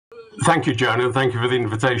Thank you, Joan, and thank you for the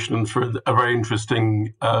invitation and for a very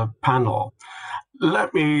interesting panel.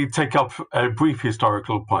 Let me take up a brief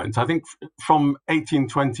historical point. I think from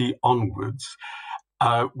 1820 onwards,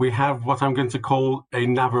 we have what I'm going to call a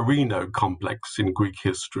Navarino complex in Greek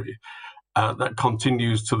history that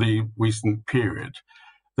continues to the recent period.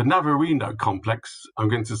 The Navarino complex, I'm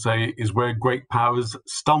going to say, is where great powers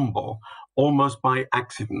stumble almost by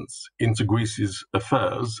accidents into Greece's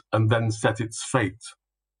affairs and then set its fate.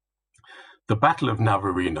 The Battle of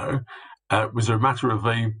Navarino was a matter of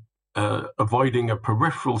avoiding a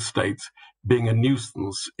peripheral state being a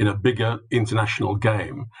nuisance in a bigger international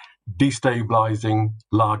game, destabilizing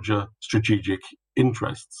larger strategic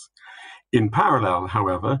interests. In parallel,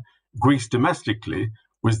 however, Greece domestically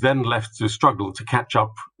was then left to struggle to catch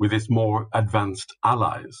up with its more advanced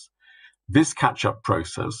allies. This catch-up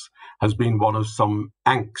process has been one of some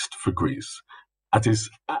angst for Greece,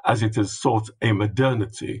 as it has sought a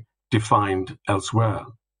modernity defined elsewhere.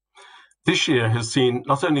 This year has seen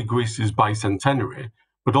not only Greece's bicentenary,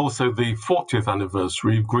 but also the 40th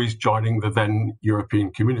anniversary of Greece joining the then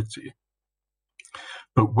European community.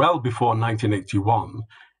 But well before 1981,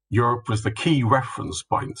 Europe was the key reference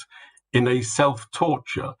point in a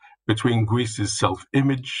self-torture between Greece's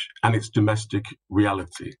self-image and its domestic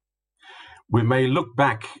reality. We may look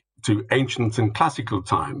back to ancient and classical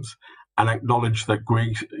times and acknowledge that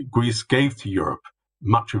Greece gave to Europe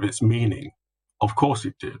much of its meaning. Of course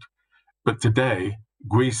it did. But today,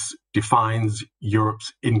 Greece defines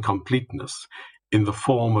Europe's incompleteness in the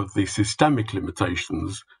form of the systemic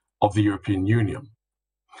limitations of the European Union.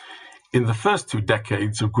 In the first 2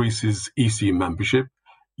 decades of Greece's EC membership,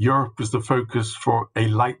 Europe was the focus for a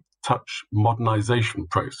light-touch modernization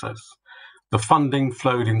process. The funding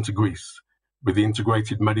flowed into Greece with the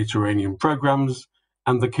integrated Mediterranean programs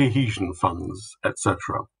and the cohesion funds,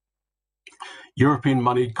 etc. European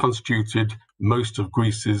money constituted most of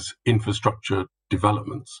Greece's infrastructure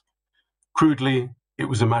developments. Crudely, it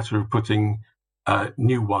was a matter of putting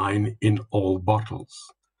new wine in all bottles.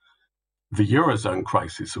 The Eurozone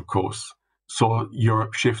crisis, of course, saw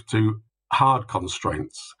Europe shift to hard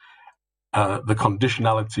constraints, the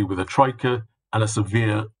conditionality with a troika and a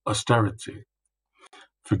severe austerity.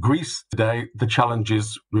 For Greece today, the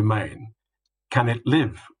challenges remain. Can it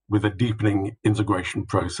live with a deepening integration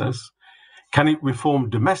process? Can it reform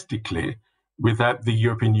domestically without the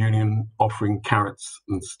European Union offering carrots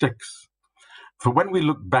and sticks? For when we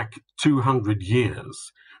look back 200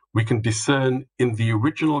 years, we can discern in the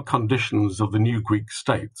original conditions of the new Greek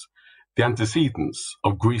state the antecedents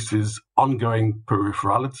of Greece's ongoing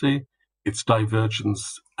peripherality, its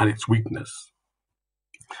divergence, and its weakness.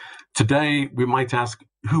 Today, we might ask,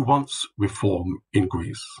 who wants reform in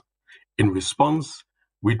Greece? In response,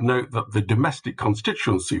 we'd note that the domestic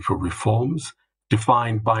constituency for reforms,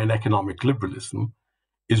 defined by an economic liberalism,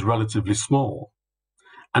 is relatively small.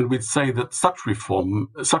 And we'd say that such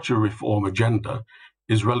a reform agenda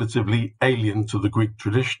is relatively alien to the Greek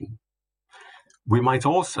tradition. We might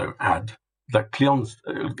also add that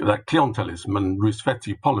clientelism and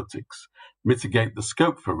Roussetti politics mitigate the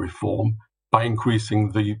scope for reform by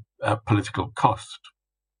increasing the political cost.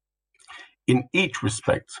 In each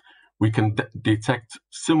respect, we can detect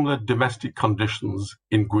similar domestic conditions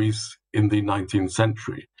in Greece in the 19th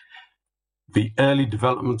century. The early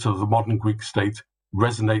development of the modern Greek state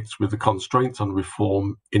resonates with the constraints on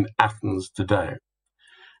reform in Athens today.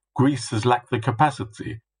 Greece has lacked the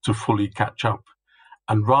capacity to fully catch up,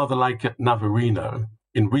 and rather like at Navarino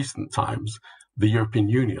in recent times, the European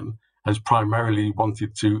Union has primarily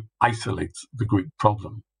wanted to isolate the Greek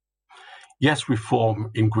problem. Yes, reform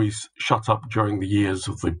in Greece shot up during the years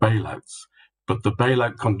of the bailouts, but the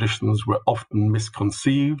bailout conditions were often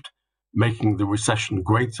misconceived, making the recession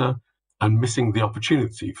greater and missing the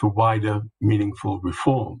opportunity for wider, meaningful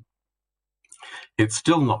reform. It's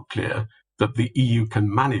still not clear that the EU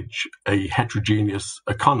can manage a heterogeneous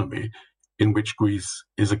economy in which Greece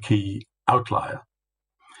is a key outlier.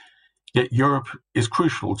 Yet Europe is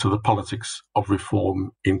crucial to the politics of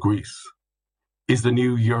reform in Greece. Is the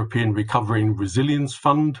new European Recovery and Resilience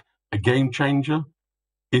Fund a game changer?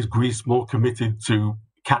 Is Greece more committed to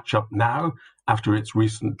catch up now after its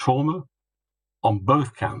recent trauma? On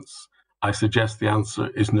both counts, I suggest the answer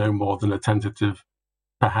is no more than a tentative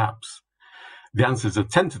perhaps. The answer is a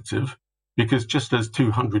tentative because just as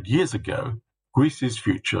 200 years ago, Greece's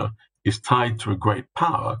future is tied to a great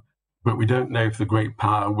power, but we don't know if the great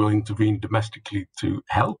power will intervene domestically to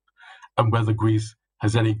help and whether Greece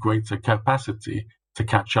has any greater capacity to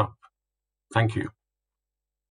catch up. Thank you.